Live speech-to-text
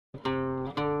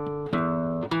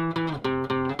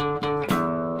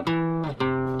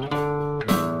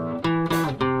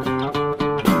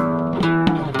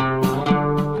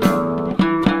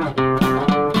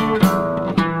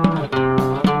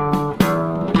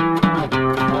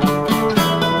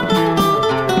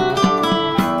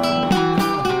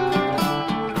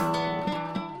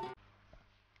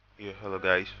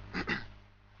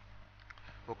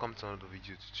to another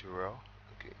video tutorial.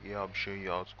 Okay, here I'll be showing you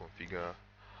how to configure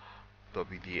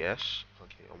WDS,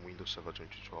 okay, on Windows Server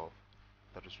 2012,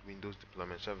 that is Windows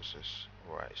Deployment Services.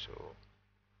 Alright, so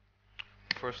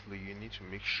firstly you need to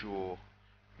make sure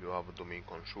you have a domain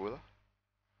controller,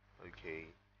 okay,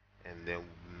 and then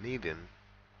needing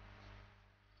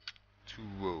two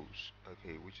rows,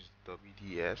 okay, which is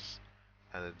WDS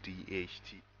and a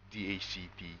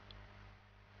DHCP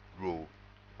row.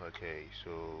 Okay,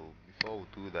 so before we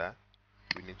do that,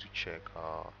 we need to check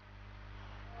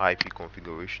IP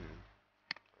configuration.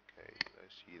 Okay,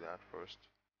 let's see that first.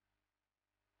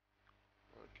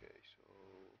 Okay, so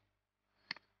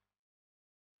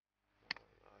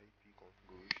IP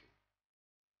configuration.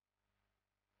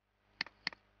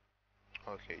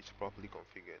 Okay, it's properly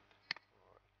configured.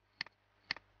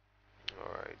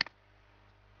 Alright,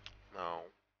 now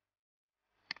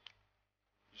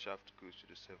you just have to go to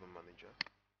the server manager.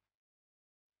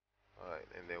 Alright,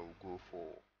 and then we'll go for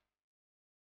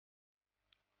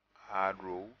add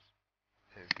roles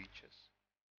and features.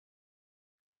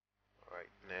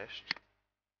 Alright, next.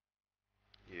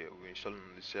 Yeah, we're installing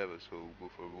on the server, so we'll go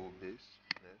for role base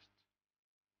next.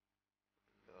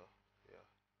 Yeah,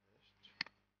 next.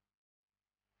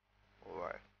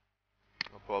 Alright.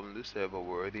 No problem, this server we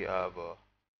already have a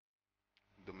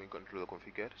domain controller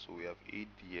configured, so we have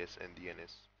ADCS and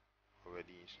DNS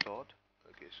already installed.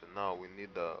 Okay, so now we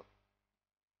need the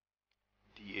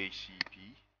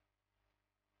DHCP.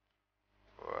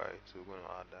 Alright, so we're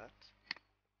gonna add that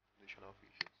additional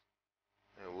features,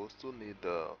 and we'll still need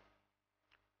the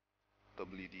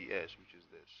WDS, which is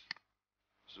this.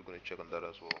 So we're gonna check on that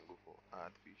as well and go for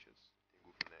add features and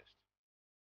go for next.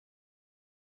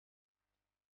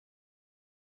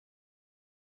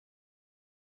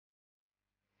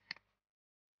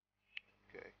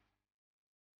 Okay,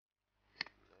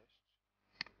 next.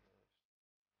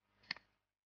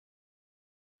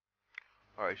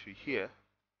 Alright, so here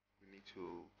we need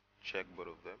to check both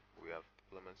of them. We have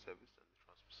deployment service and the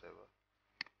transfer server.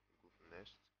 You go for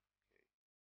next.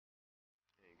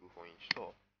 Okay, and you go for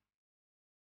install.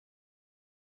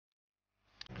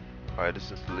 Alright,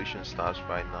 this installation starts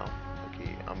right now.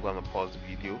 Okay, I'm gonna pause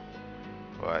the video.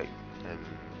 Alright, and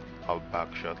I'll be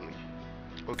back shortly.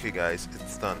 Okay guys,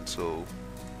 it's done, so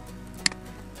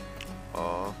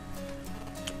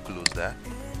close that.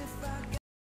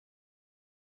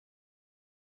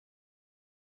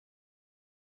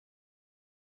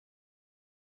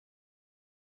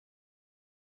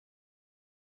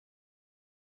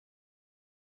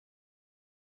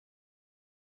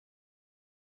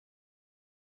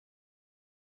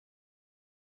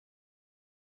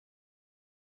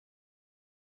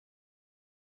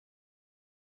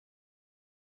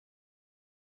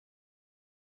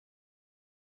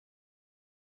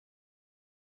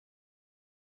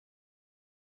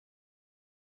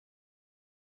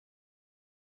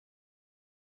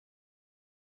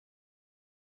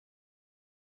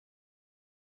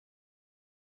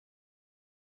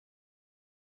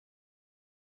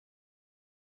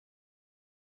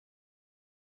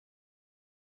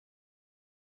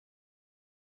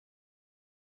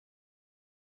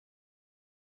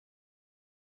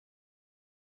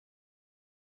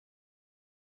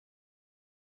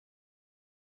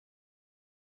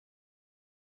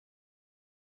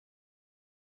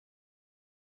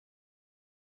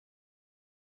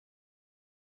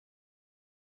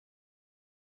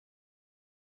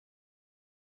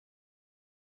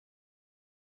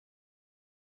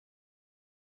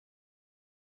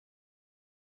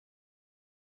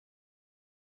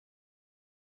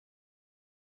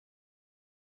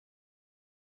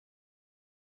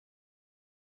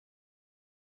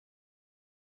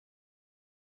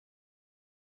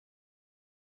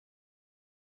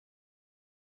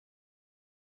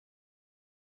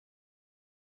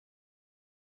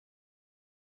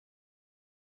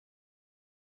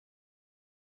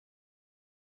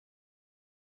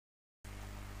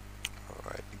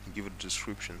 Alright, you can give it a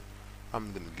description.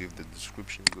 I'm gonna give the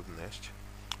description, go next.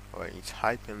 Alright, it's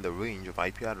typing the range of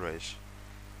IP address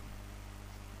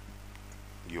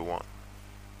you want.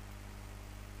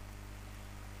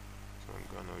 So I'm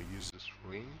gonna use this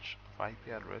range of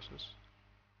IP addresses.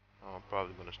 I'm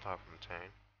probably gonna start from 10.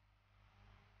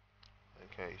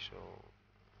 Okay, so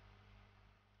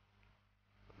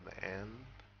the end.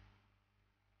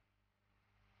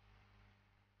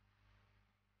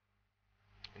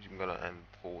 I'm gonna end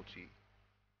 40.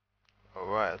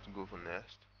 Alright, let's go for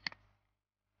next.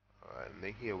 Alright, and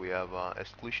then here we have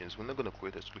exclusions. We're not gonna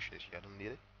create exclusions here, I don't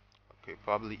need it. Okay,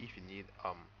 probably if you need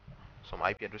some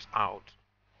IP address out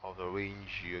of the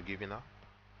range you're giving out.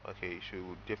 Okay, so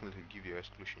we'll definitely give you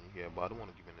exclusion here, but I don't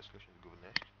want to give an exclusion. Go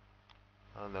next.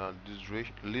 and this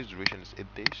duration, list duration is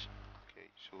 8 days. Okay,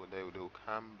 so they'll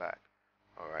come back.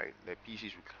 All right, the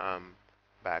PCs will come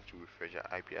back to refresh your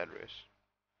IP address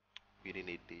within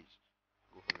 8 days.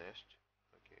 Go for next.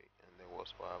 Okay, and then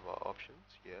what's for our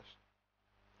options? Yes.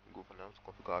 Go for now.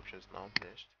 Configure options now.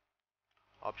 Next.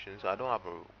 Options. I don't have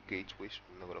a gateway, so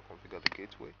I'm not gonna configure the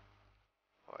gateway.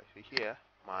 Alright, so here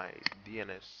my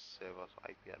DNS server's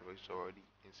IP address is already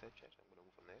in set chat. I'm gonna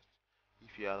move on next.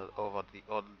 If you have over the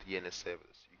other DNS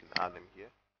servers, you can add them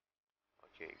here.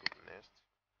 Okay, go for next.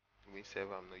 The main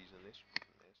server, I'm not using this. Go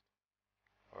for next.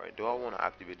 Alright, do I want to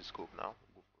activate the scope now?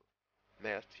 Go for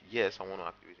next. Yes, I want to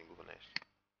activate and go for next.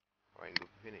 Alright, go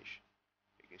for finish.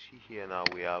 You can see here now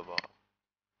we have a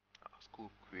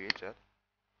scope created.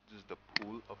 This is the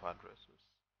pool of addresses.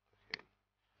 Okay,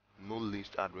 no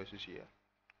list addresses here.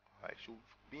 Alright, so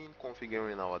we've been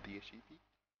configuring our DHCP.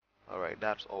 Alright,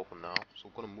 that's all for now. So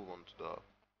we're gonna move on to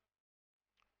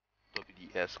the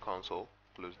WDS console.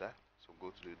 Close that. So go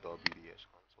to the WDS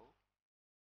console.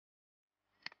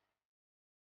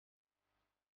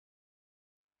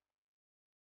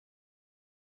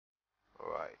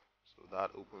 Alright, so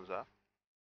that opens up.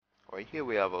 Alright, here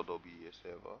we have our WDS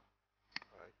server.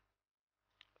 Alright,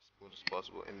 as smooth as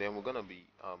possible. And then we're gonna be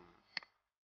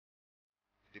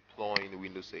deploying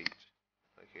Windows 8.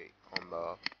 Okay, on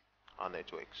our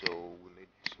network. So we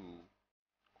need to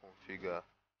configure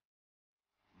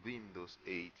Windows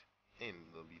 8 in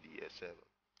the WDS server.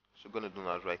 So we're gonna do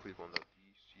now is right click on the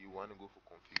PC. You wanna go for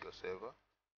configure server.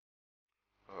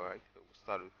 Alright, so we'll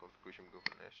start with configuration, go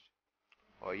for next.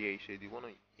 Oh yeah, you said you want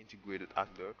to integrate with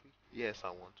Active Directory? Yes, I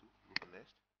want to. Go for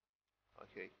next.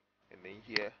 Okay, and then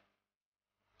here,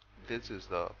 this is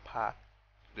the path,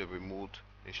 the remote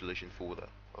installation folder.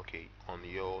 Okay, on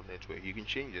your network, you can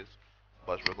change it,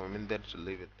 but it's recommended to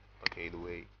leave it. Okay, the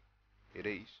way it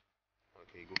is.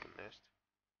 Okay, go for next,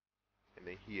 and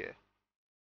then here,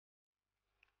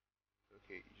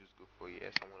 okay, you just go for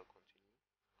yes, I want to continue.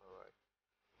 Alright,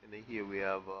 and then here we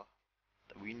have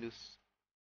the Windows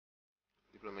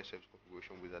deployment service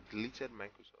configuration with a deleted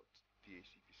Microsoft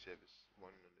DHCP service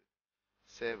running on the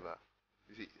server.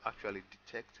 This is actually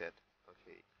detected.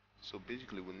 Okay, so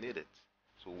basically we need it.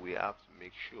 So we have to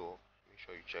make sure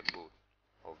you check both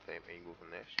of them and go for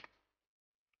next.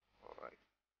 Alright,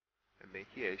 and then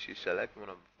here you should select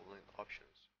one of the following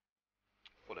options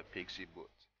for the Pixie boot.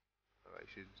 Alright,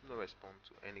 so do not respond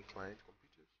to any client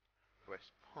computers.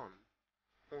 Respond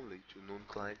only to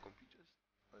non-client computers.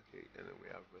 Okay, and then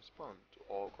we have respond to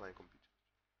all client computers.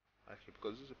 Okay,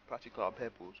 because this is a practical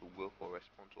purpose, we'll go for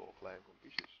respond to all client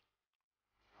computers.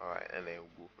 Alright, and then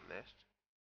we'll go for next.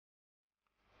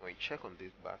 When you check on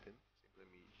this button, simply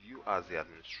means you as the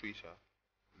administrator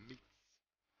need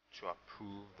to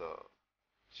approve the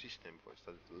system for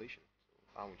start installation. So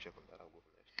I will check on that, I'll go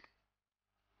for next.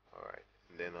 Alright,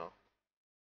 and then the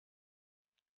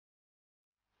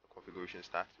configuration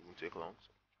starts, it won't take long,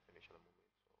 so finish in a moment.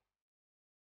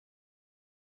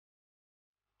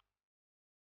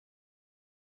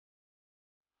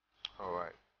 So,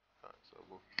 alright, so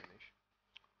we'll finish.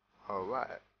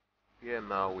 Alright, here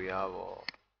now we have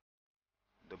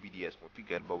the WDS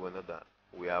configured, but we're not done.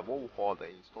 We have what we call the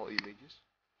install images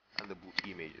and the boot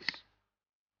images.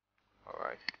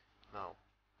 Alright, now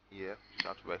here you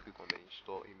have to right click on the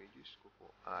install images, go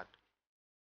for add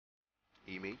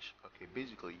image. Okay,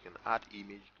 basically you can add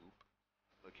image group.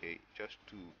 Okay, just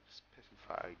to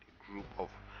specify the group of,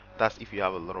 that's if you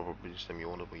have a lot of operating system you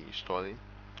want to be installing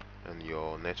on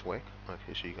your network.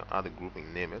 Okay, so you can add a group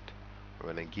and name it.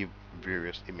 We're gonna give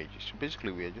various images. So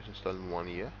basically we are just installing one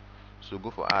here. So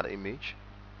go for add image.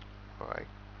 Alright,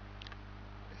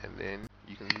 and then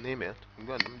you can name it. I'm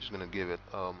just gonna give it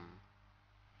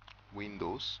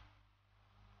Windows.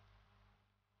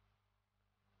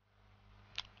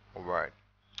 Alright,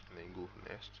 and then go for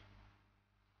next.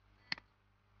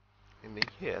 And then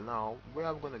here now where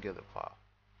I'm gonna get the file.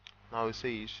 Now it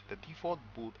says the default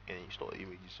boot and install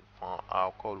images found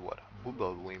are called what?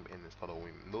 boot.wim and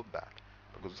installer.wim. Note that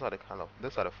because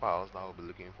these are the files that we'll be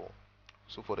looking for.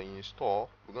 So for the install,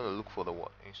 we're gonna look for the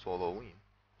what? Installer.wim.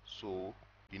 So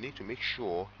you need to make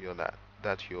sure here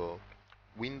that your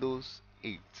Windows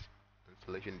 8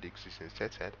 installation disk is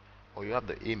inserted or you have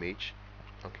the image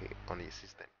okay on your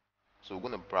system. So we're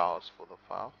gonna browse for the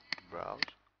file. Browse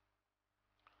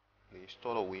the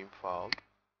installer.wim file.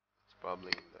 It's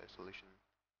probably in the installation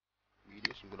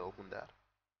videos. I'm gonna open that,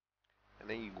 and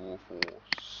then you go for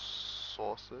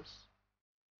sources.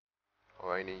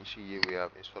 Alright, and then you see here we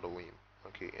have installer.wim.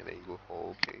 Okay, and then you go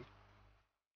for OK.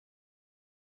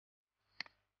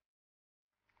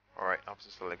 Alright, after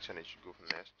selection, it should go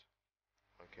for next.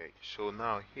 Okay, so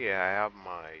now here I have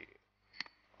my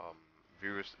um,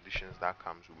 various editions that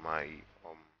comes with my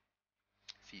um,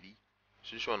 CD.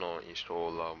 So just wanna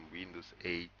install Windows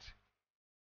 8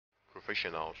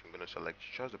 Professional. So I'm gonna select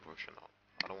just the Professional.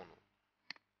 I don't wanna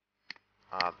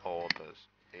add all those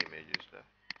images there.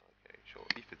 Okay, so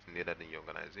if it's needed in your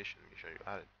organization, make sure you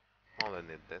add it. I only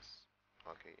need this.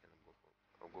 Okay, and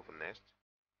I'll go for next.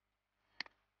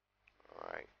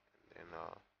 Alright, and then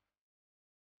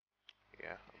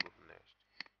yeah, I'll go for next.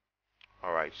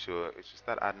 Alright, so it's to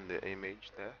start adding the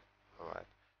image there. Alright,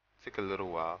 take a little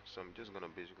while, so I'm just gonna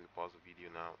basically pause the video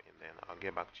now and then I'll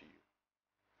get back to you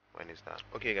when it's done.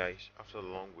 Okay guys, after a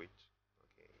long wait,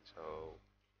 okay, so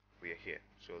we are here.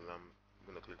 So I'm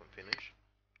gonna click on finish.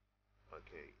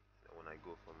 Okay, and when I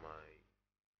go for my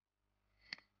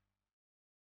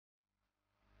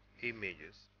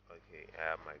images, okay,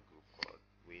 I have my group called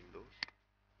Windows.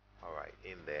 Alright,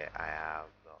 in there I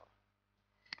have the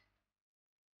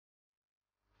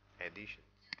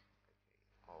editions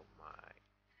of my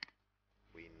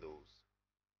Windows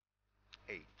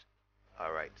 8.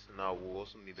 Alright, so now we'll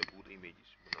also need the boot images.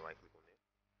 We're gonna right click on it.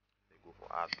 Then go for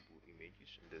add boot images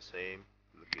in the same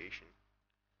location.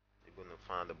 You're gonna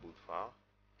find the boot file.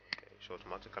 Okay, so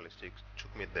automatically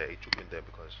took me there. It took me there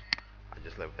because I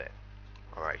just left that.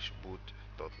 Alright, so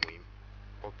boot.wim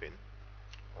open.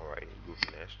 Alright, you go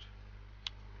for next.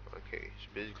 Okay, so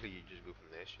basically you just go for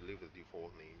next. You leave the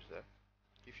default names there.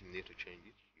 If you need to change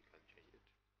it, you can change it.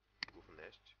 Go for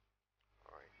next.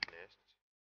 Alright, next.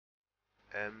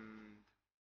 And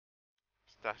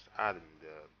start adding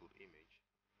the boot image.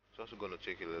 It's also gonna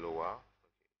take a little while.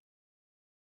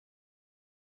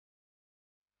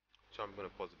 So I'm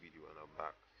gonna pause the video and I'm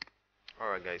back.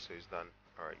 Alright guys, so it's done.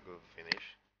 Alright, go finish.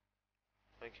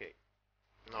 Okay.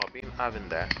 Now being having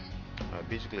that,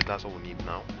 basically that's all we need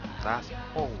now. That's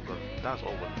all we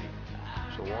need.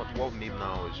 So what we need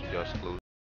now is just close.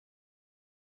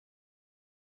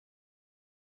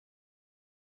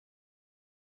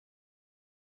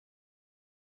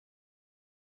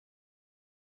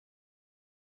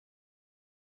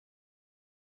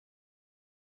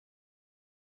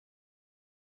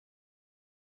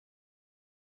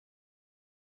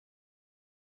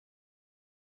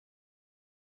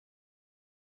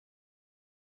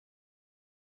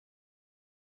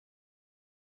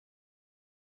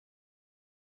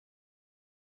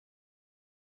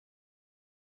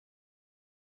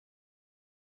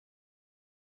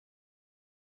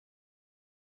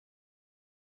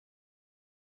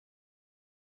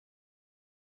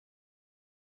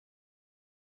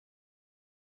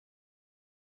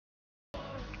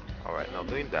 Alright, now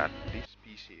doing that, this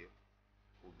PC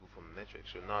will go from network.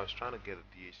 So now it's trying to get a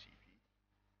DHCP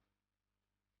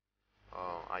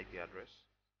IP address.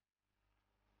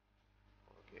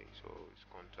 Okay, so it's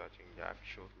contacting that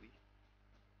shortly.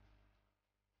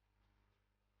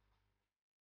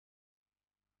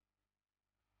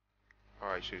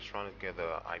 Alright, so it's trying to get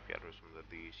the IP address from the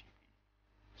DHCP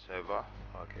server.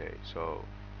 Okay, so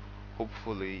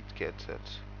hopefully it gets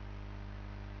it.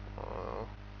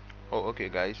 Oh, okay,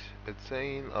 guys. It's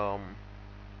saying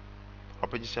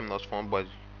operating system not found, but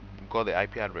got the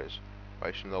IP address.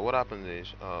 Right. So now what happens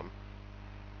is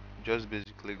just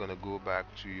basically gonna go back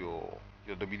to your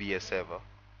WDS server.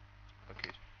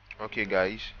 Okay. Okay,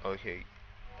 guys. Okay.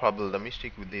 Probably the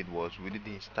mistake we did was we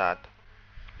didn't start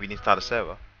the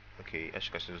server. Okay. As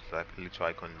you can see, there's like a little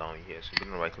icon down here. So we're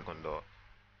gonna right click on the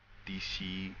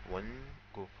DC one,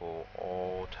 go for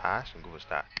all tasks and go for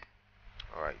start.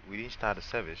 All right. We didn't start the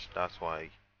service. That's why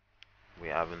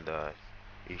we're having the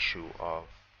issue of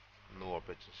no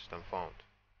operating system found.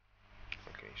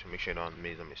 Okay, so make sure you don't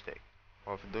make a mistake.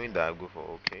 After doing that, go for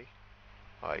OK.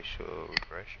 Alright, so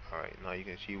refresh. Alright, now you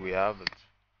can see we have it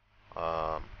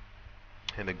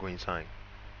in the green sign.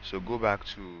 So go back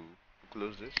to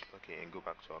close this, okay, and go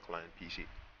back to our client PC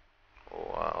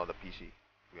or our other PC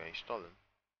we are installing.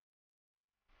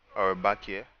 Alright, back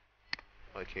here.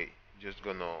 Okay, just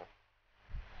gonna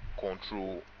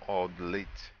control or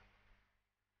delete.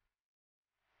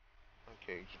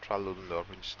 Okay, to try loading the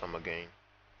operating system again.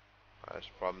 As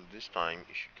probably this time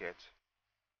you should get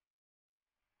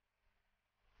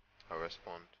a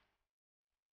response.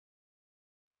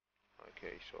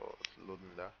 Okay, so it's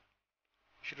loading that.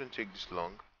 Shouldn't take this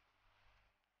long.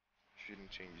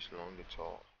 Shouldn't take this long at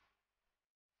all.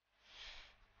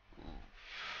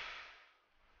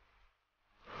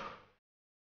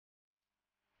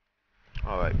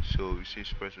 Alright, so you see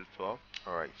Espresso 12.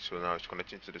 Alright, so now it's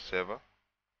connecting to the server,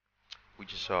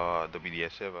 which is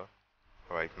WDS server.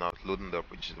 Alright, now it's loading the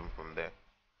operating system from there.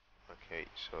 Okay,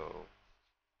 so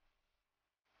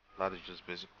that is just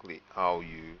basically how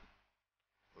you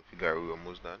configure. We're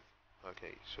almost done.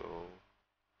 Okay, so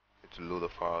to load the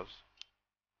files.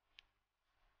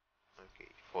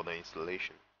 Okay, for the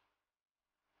installation.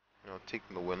 Now take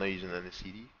note, we're not using any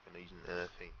CD, we're not using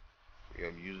anything. We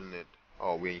are using it,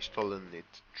 or we're installing it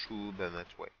through the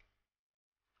network.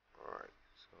 Alright,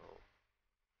 so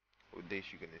with this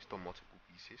you can install multiple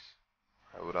pieces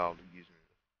without using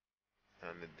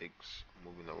any disks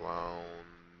moving around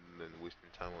and wasting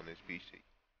time on this PC.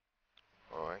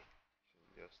 Alright,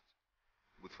 so just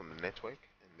boot from the network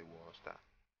and they will start.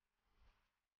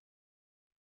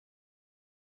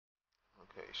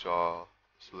 Okay, so our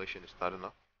installation is starting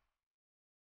up.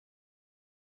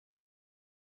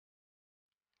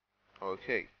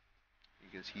 Okay, you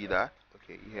can see that.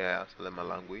 Okay, here I select my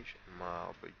language,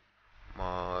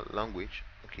 my language.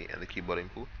 Okay, and the keyboard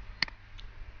input.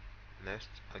 Next,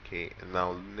 okay, and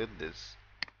now note this.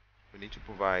 We need to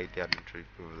provide the administrative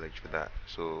privilege for that.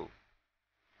 So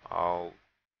I'll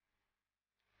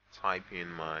type in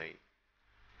my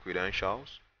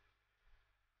credentials.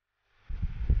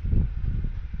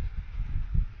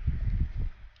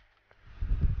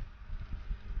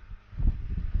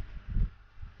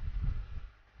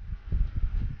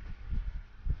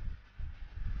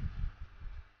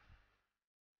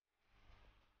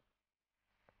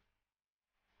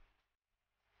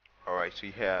 Alright, so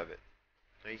you have it.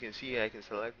 Now you can see I can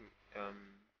select um,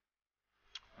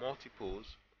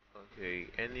 multiples. Okay,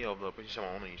 any of the operating system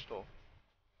I want to install.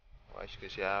 As you can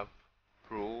see, I have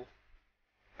Pro,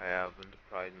 I have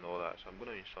Enterprise, and all that. So I'm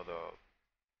gonna install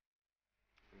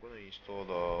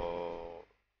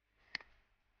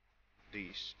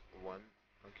this one.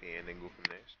 Okay, and then go from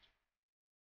next.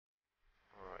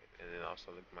 Alright, and then I'll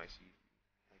select my CD.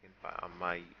 I can find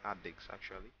my addicts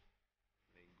actually.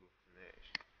 And then go from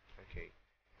next. Okay,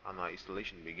 and our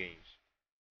installation begins.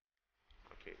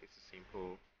 Okay, it's as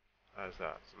simple as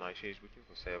that. So now it says waiting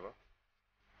for server.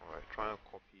 Alright, try and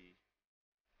copy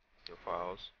your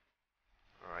files.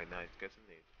 Alright, now it's getting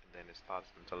it, and then it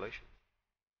starts installation.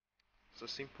 It's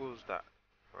as simple as that.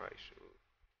 Alright,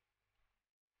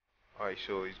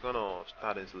 so it's gonna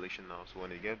start installation now. So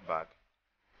when it gets back,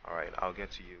 alright, I'll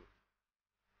get to you.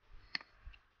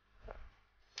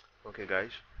 Okay,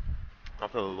 guys,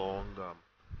 after a long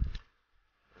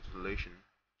installation,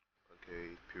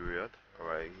 okay, period.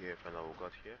 Alright, here final we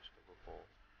got here. So go for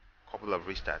a couple of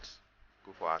restarts.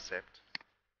 Go for accept.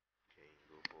 Okay,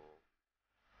 go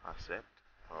for accept.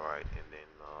 Alright, and then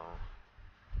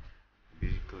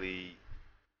basically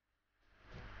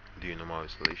do normal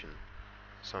installation.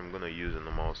 So I'm gonna use the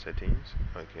normal settings.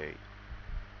 Okay,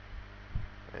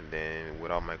 and then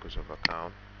without Microsoft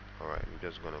account. Alright, I'm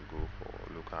just gonna go for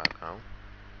local account.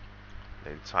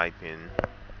 Then type in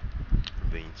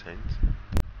the intent.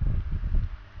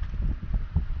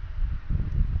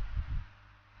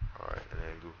 Alright, and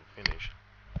then go for finish.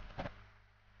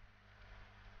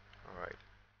 Alright,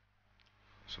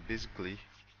 so basically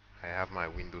I have my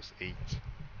Windows 8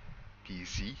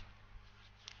 PC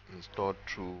installed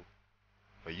through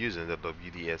using the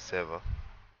WDS server.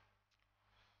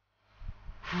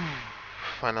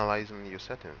 Finalizing your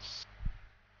settings.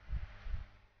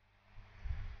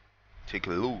 Take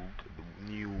a look at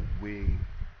the new way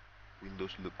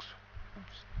Windows looks.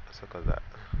 Oops, I suck at that.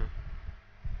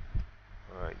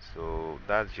 Alright, so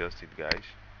that's just it, guys.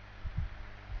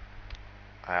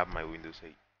 I have my Windows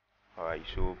 8. Alright,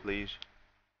 so please,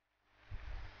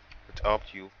 it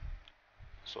helped you,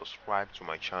 subscribe to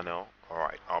my channel.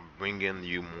 Alright, I'm bringing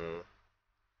you more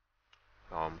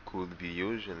cool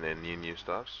videos and then new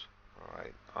stuffs.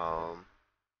 Alright,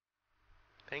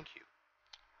 thank you.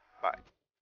 Bye.